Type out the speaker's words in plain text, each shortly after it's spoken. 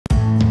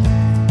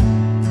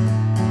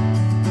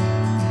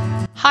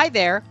Hi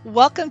there,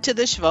 welcome to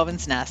the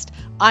Schwowin's Nest.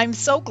 I'm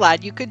so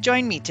glad you could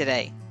join me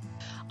today.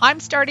 I'm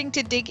starting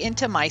to dig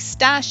into my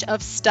stash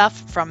of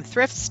stuff from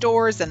thrift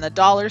stores and the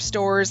dollar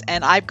stores,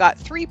 and I've got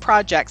 3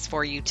 projects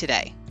for you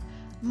today.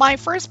 My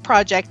first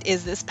project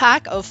is this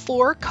pack of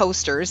 4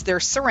 coasters. They're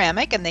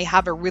ceramic and they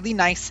have a really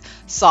nice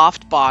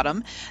soft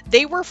bottom.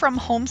 They were from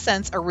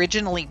HomeSense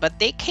originally, but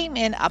they came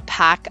in a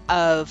pack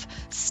of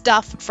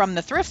stuff from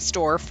the thrift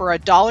store for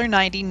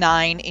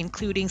 $1.99,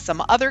 including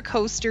some other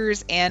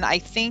coasters and I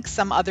think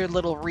some other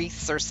little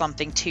wreaths or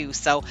something too.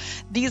 So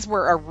these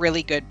were a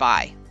really good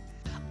buy.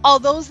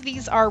 Although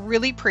these are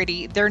really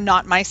pretty, they're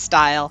not my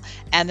style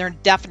and they're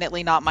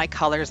definitely not my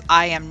colors.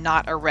 I am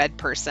not a red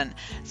person.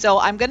 So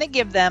I'm going to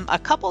give them a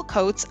couple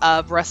coats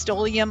of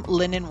Rust-Oleum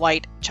Linen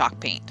White chalk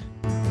paint.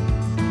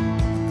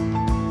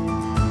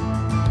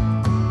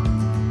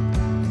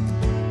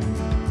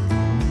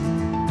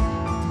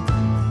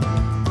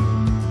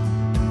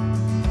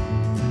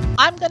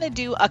 I'm going to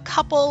do a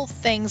couple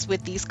things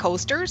with these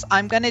coasters.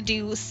 I'm going to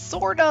do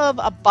sort of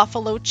a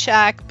buffalo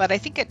check, but I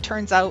think it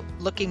turns out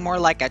looking more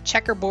like a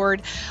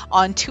checkerboard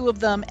on 2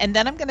 of them. And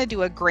then I'm going to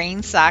do a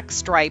grain sack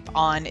stripe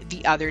on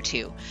the other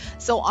 2.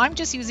 So I'm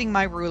just using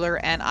my ruler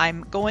and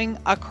I'm going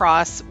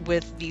across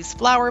with these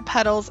flower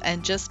petals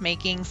and just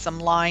making some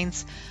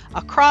lines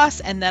across,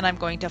 and then I'm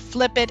going to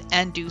flip it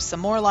and do some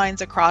more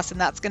lines across,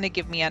 and that's going to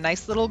give me a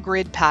nice little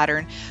grid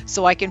pattern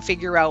so I can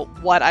figure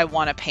out what I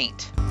want to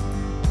paint.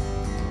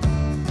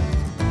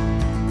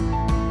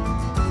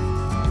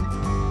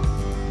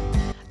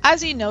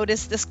 As you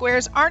notice, the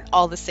squares aren't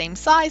all the same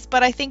size,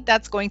 but I think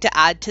that's going to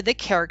add to the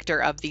character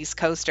of these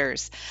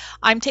coasters.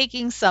 I'm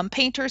taking some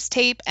painter's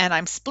tape and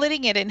I'm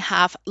splitting it in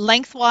half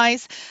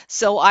lengthwise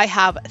so I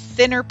have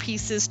thinner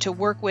pieces to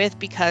work with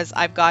because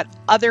I've got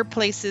other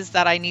places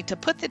that I need to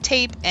put the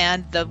tape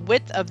and the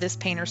width of this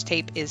painter's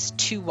tape is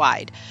too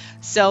wide.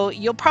 So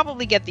you'll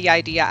probably get the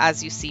idea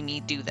as you see me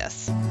do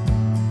this.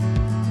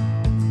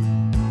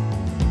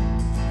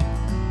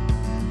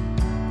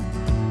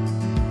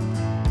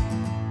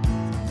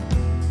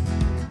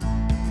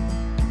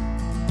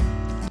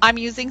 I'm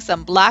using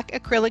some black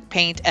acrylic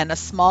paint and a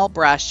small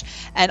brush,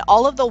 and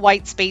all of the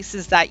white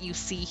spaces that you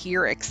see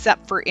here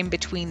except for in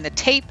between the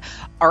tape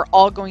are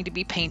all going to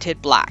be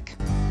painted black.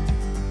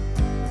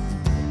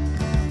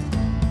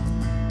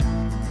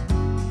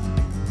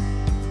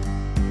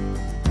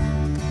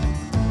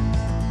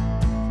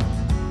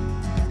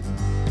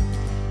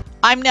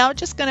 I'm now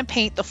just going to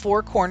paint the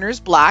 4 corners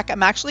black.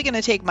 I'm actually going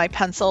to take my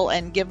pencil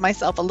and give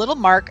myself a little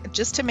mark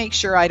just to make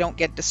sure I don't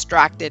get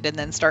distracted and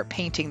then start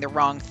painting the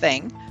wrong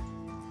thing.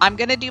 I'm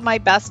going to do my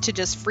best to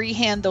just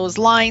freehand those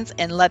lines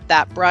and let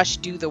that brush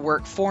do the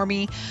work for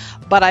me,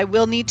 but I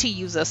will need to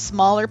use a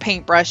smaller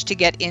paintbrush to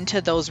get into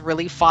those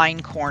really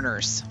fine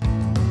corners.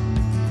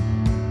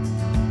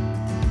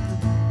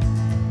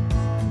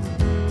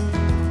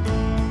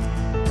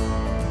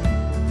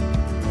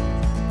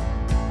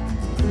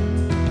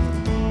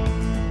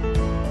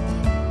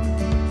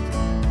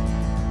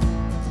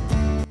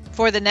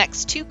 For the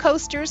next 2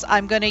 coasters,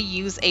 I'm going to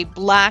use a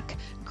black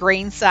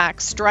grain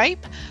sack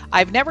stripe.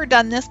 I've never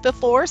done this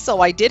before, so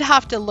I did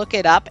have to look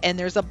it up, and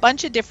there's a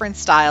bunch of different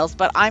styles,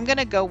 but I'm going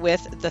to go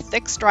with the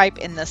thick stripe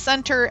in the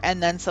center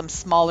and then some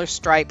smaller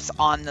stripes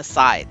on the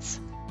sides.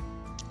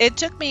 It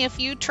took me a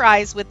few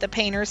tries with the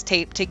painter's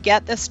tape to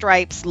get the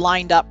stripes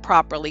lined up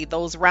properly.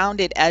 Those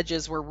rounded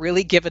edges were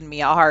really giving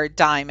me a hard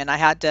time, and I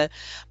had to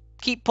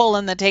keep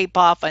pulling the tape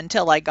off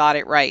until I got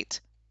it right.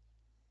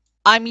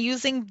 I'm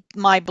using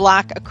my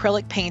black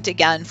acrylic paint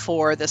again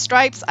for the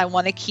stripes. I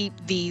want to keep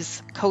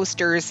these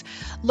coasters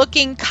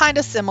looking kind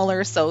of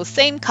similar, so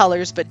same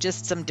colors but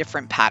just some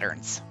different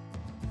patterns.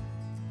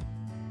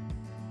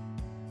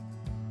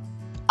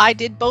 I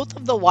did both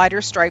of the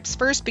wider stripes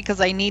first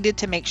because I needed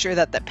to make sure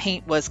that the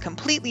paint was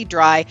completely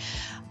dry,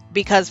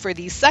 because for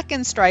these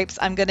second stripes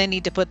I'm going to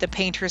need to put the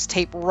painter's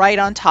tape right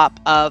on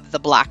top of the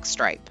black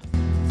stripe.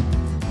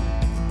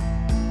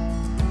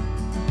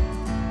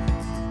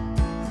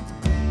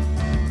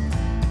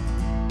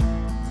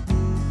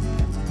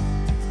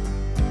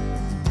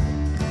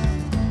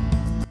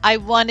 I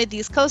wanted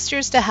these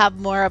coasters to have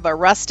more of a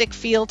rustic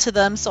feel to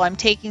them, so I'm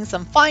taking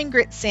some fine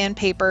grit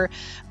sandpaper,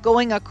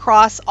 going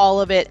across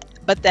all of it,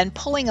 but then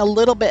pulling a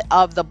little bit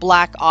of the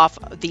black off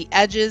the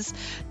edges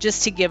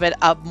just to give it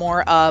a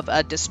more of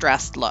a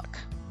distressed look.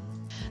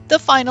 The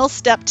final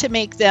step to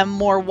make them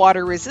more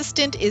water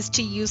resistant is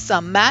to use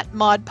some matte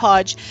Mod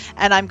Podge,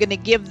 and I'm going to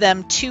give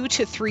them 2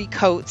 to 3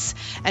 coats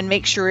and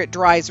make sure it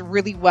dries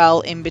really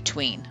well in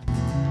between.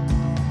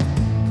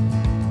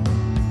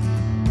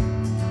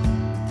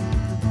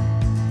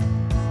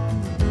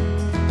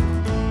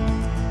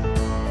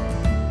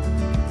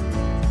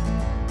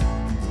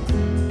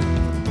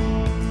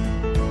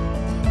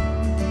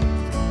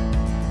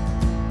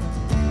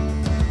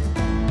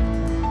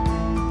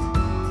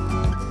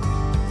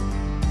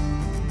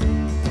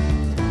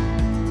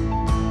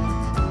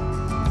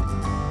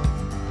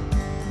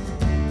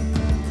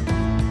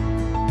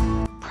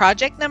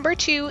 Project number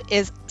 2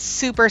 is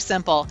Super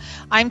simple.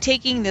 I'm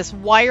taking this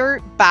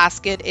wire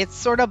basket. It's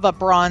sort of a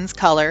bronze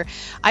color.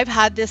 I've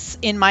had this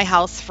in my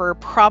house for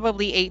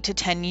probably 8 to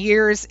 10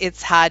 years.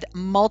 It's had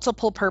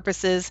multiple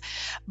purposes,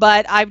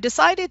 but I've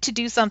decided to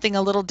do something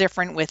a little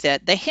different with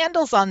it. The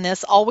handles on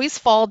this always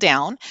fall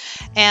down,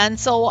 and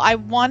so I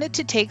wanted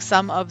to take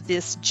some of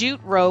this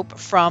jute rope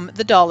from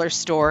the dollar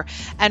store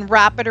and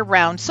wrap it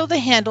around so the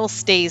handle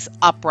stays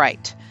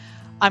upright.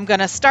 I'm going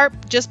to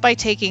start just by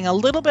taking a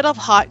little bit of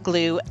hot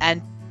glue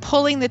and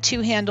pulling the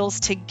two handles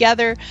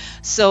together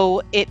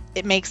so it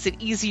makes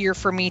it easier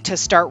for me to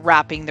start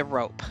wrapping the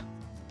rope.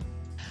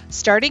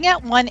 Starting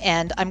at one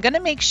end, I'm going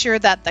to make sure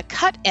that the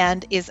cut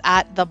end is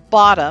at the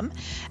bottom,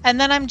 and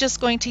then I'm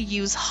just going to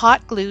use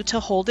hot glue to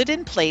hold it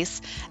in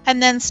place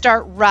and then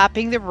start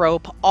wrapping the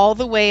rope all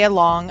the way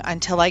along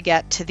until I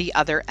get to the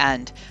other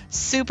end.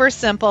 Super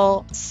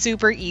simple,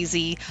 super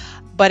easy,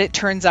 but it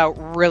turns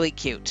out really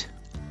cute.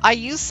 I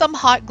use some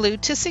hot glue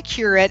to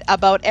secure it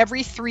about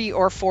every 3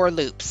 or 4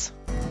 loops.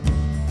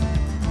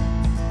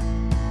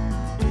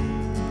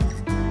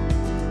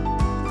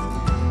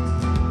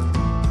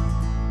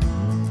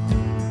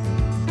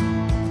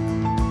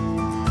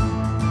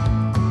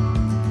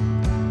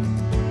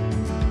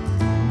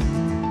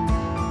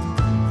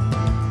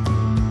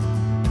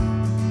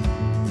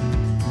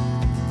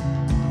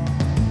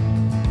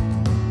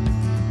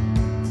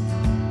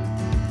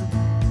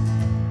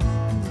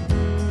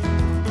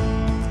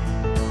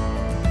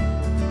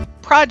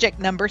 Project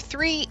number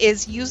 3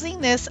 is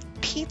using this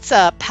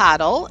pizza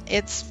paddle.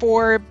 It's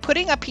for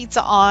putting a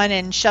pizza on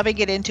and shoving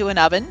it into an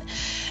oven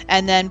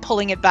and then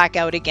pulling it back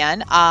out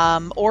again,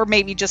 or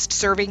maybe just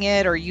serving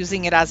it or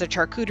using it as a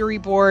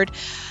charcuterie board.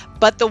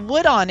 But the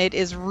wood on it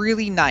is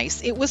really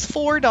nice. It was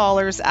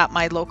 $4 at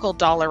my local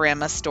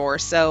Dollarama store,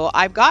 so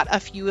I've got a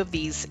few of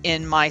these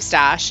in my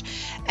stash,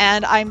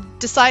 and I've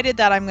decided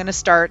that I'm going to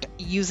start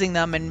using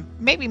them and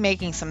maybe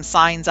making some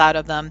signs out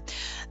of them.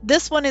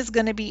 This one is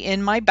going to be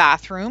in my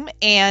bathroom,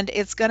 and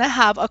it's going to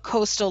have a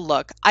coastal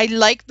look. I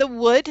like the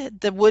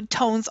wood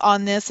tones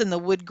on this, and the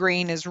wood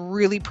grain is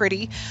really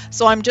pretty.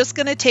 So I'm just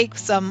going to take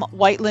some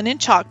white linen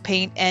chalk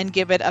paint and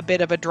give it a bit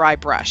of a dry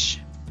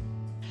brush.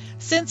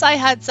 Since I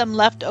had some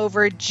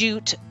leftover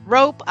jute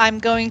rope, I'm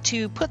going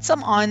to put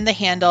some on the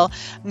handle.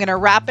 I'm going to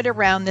wrap it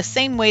around the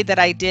same way that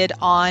I did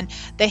on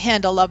the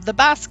handle of the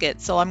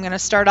basket. So I'm going to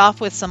start off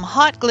with some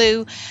hot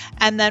glue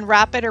and then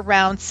wrap it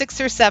around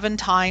 6 or 7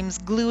 times,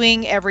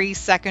 gluing every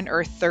second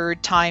or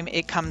third time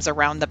it comes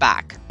around the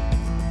back.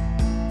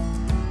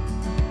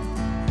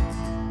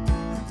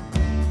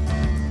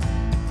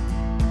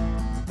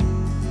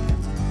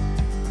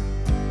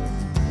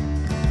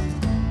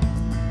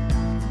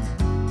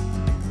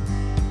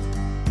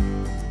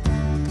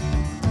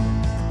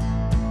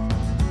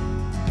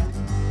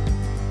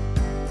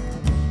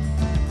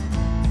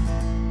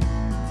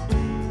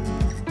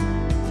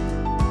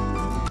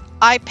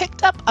 I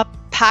picked up a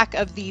pack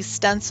of these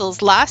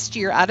stencils last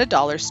year at a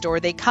dollar store.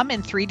 They come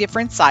in 3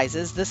 different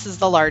sizes. This is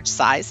the large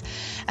size.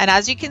 And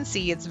as you can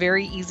see, it's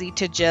very easy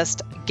to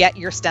just get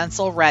your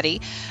stencil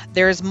ready.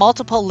 There's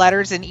multiple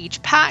letters in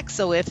each pack,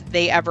 so if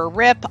they ever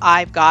rip,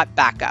 I've got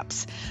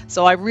backups.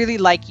 So I really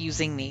like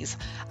using these.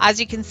 As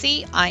you can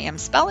see, I am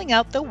spelling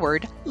out the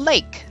word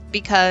lake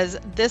because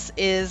this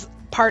is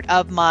part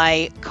of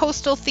my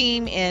coastal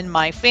theme in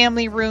my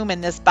family room,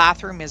 and this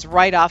bathroom is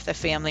right off the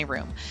family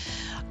room.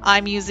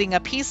 I'm using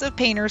a piece of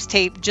painter's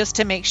tape just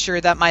to make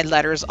sure that my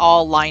letters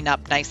all line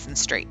up nice and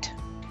straight.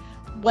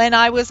 When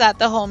I was at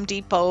the Home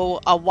Depot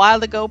a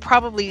while ago,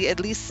 probably at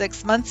least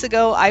 6 months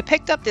ago, I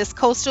picked up this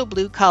coastal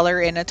blue color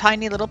in a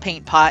tiny little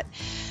paint pot.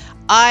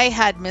 I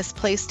had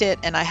misplaced it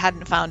and I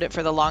hadn't found it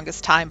for the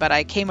longest time, but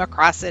I came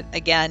across it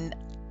again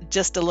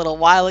just a little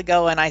while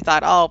ago and I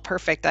thought, oh,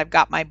 perfect, I've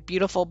got my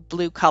beautiful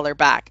blue color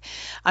back.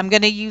 I'm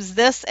going to use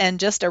this and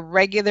just a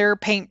regular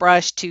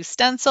paintbrush to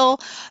stencil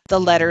the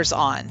letters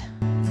on.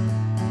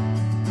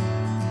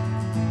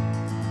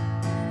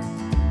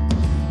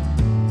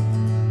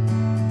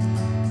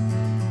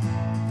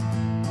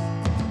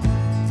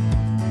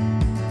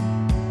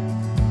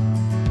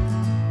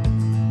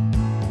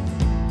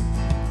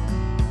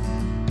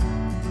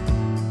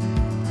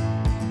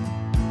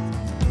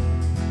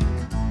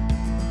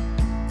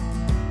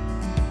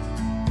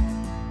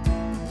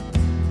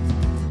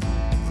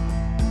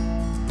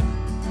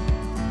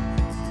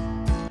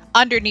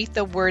 Underneath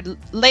the word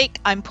lake,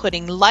 I'm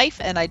putting life,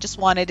 and I just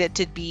wanted it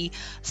to be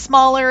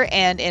smaller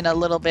and in a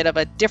little bit of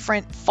a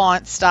different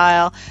font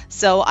style.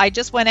 So I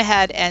just went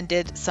ahead and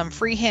did some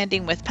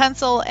freehanding with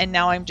pencil, and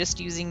now I'm just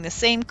using the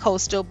same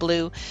coastal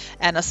blue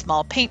and a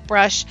small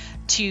paintbrush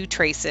to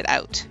trace it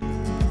out.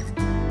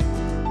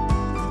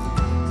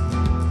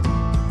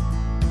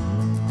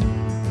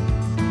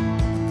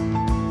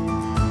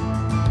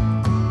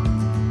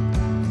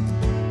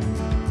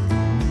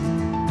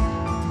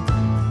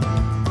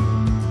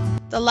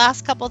 The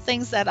last couple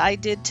things that I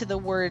did to the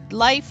word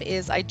life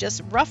is I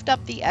just roughed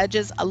up the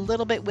edges a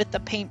little bit with the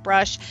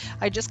paintbrush.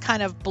 I just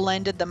kind of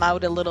blended them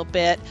out a little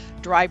bit,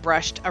 dry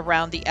brushed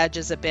around the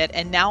edges a bit,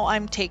 and now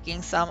I'm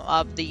taking some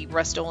of the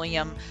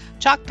Rust-Oleum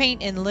chalk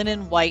paint in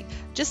linen white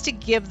just to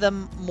give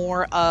them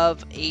more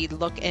of a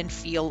look and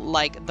feel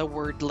like the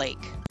word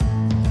lake.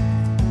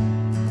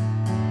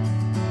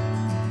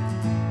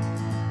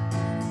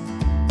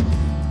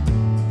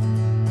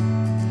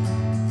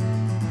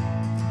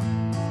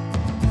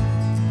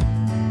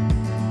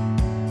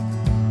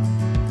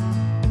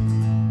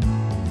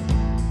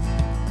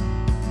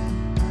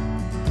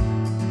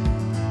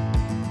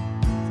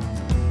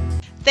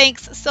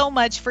 Thanks so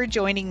much for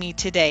joining me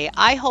today.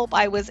 I hope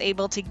I was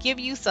able to give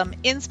you some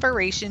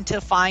inspiration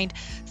to find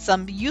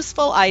some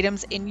useful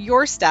items in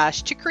your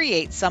stash to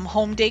create some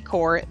home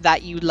decor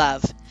that you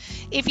love.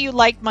 If you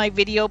liked my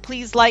video,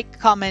 please like,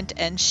 comment,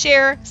 and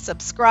share,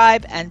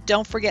 subscribe, and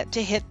don't forget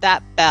to hit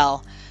that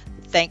bell.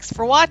 Thanks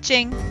for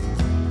watching.